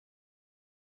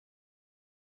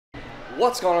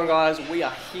What's going on, guys? We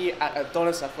are here at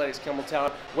Adonis Athletics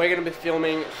Campbelltown. We're going to be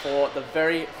filming for the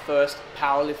very first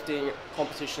powerlifting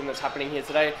competition that's happening here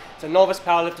today. It's a novice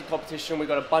powerlifting competition. We've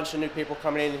got a bunch of new people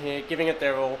coming in here, giving it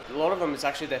their all. A lot of them is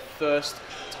actually their first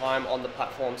time on the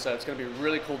platform, so it's going to be a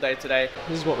really cool day today.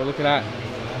 This is what we're looking at.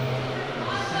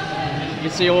 You can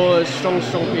see all those strong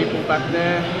people back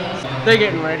there. They're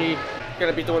getting ready.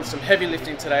 Going to be doing some heavy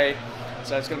lifting today,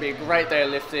 so it's going to be a great day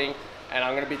of lifting, and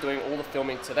I'm going to be doing all the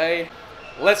filming today.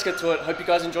 Let's get to it. Hope you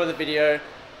guys enjoy the video, and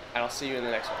I'll see you in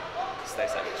the next one. Stay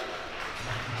savage.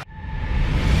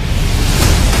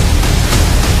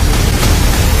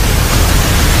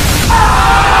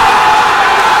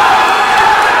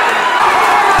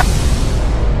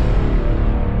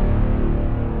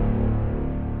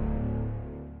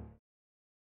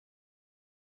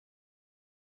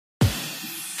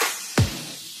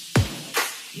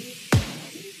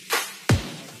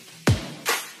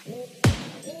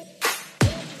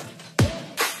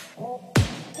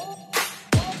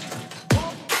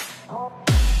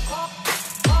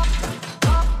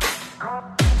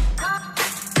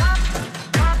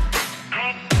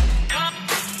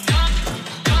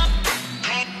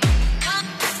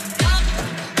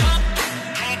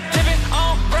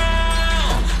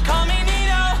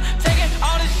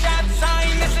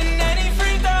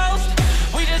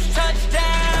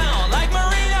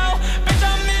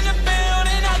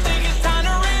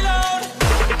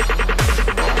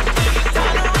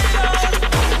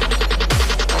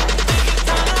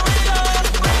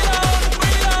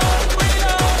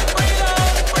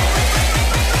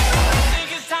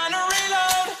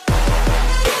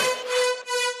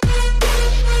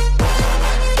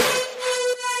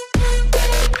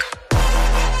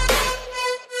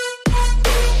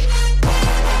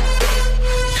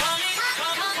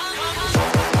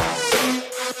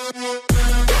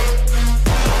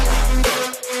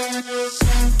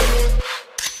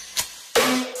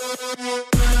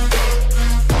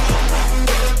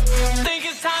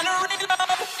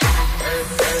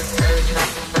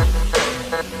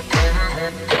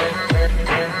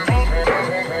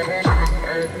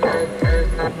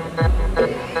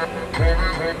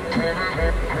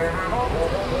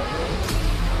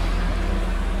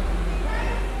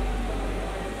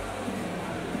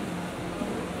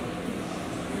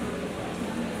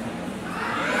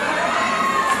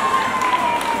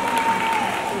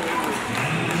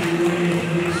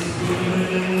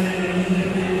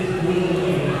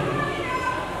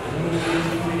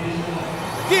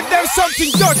 Give them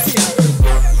something dirty.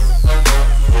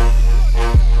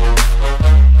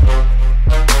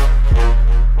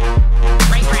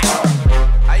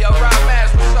 Hey, yo, Rob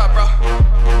Mass, what's up, bro?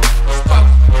 What's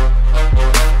poppin'?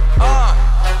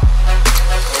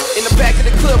 In the back of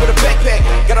the club with a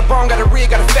backpack. Got a bong, got a rig,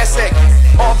 got a fat sack.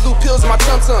 All blue pills in my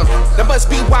tum-tum. That must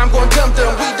be why I'm going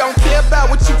dum-dum. We don't care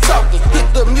about what you talking. Hit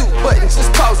the mute button,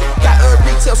 just pause it. Got a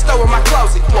retail store in my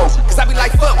closet. Cause I be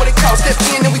like, fuck what it cost. Step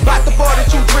in and we bought the bar that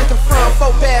you drinking from.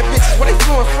 4 bad bitches, where they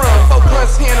flowing from? 4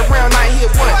 blunts, hand around, I ain't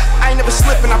hit one. I ain't never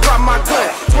slipping, I brought my gun.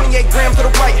 28 grams to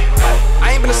the right.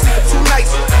 I ain't been asleep for 2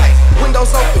 nights.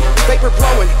 Windows open, vapor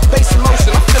blowing, bass in motion,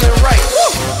 I'm feeling right.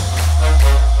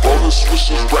 All the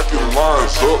switches racking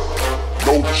lines up.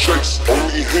 No chase,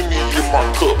 only Henny in my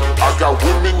cup. I got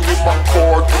women in my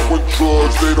car doing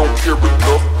drugs, they don't care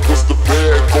enough. Once the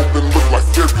bag open, look like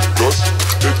fairy dust.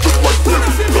 It look like fairy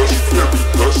dust, fairy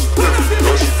dust, fairy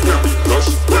dust, fairy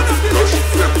dust, fairy dust, fairy dust,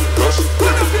 fairy dust,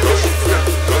 fairy dust,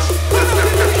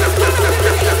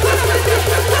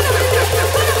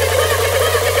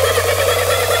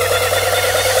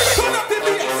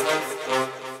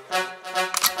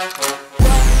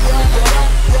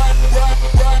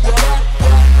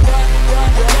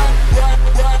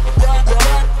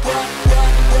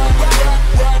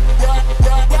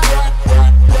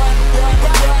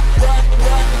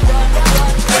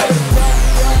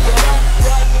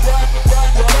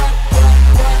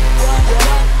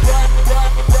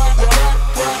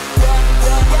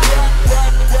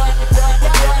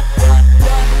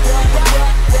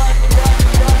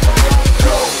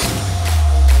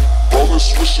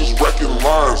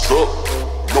 up.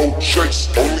 No chase,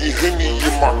 only Henny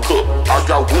in my cup. I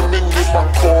got women in my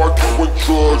car doing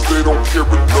drugs, they don't care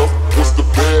enough. Once the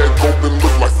bag open,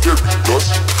 look like fairy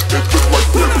dust.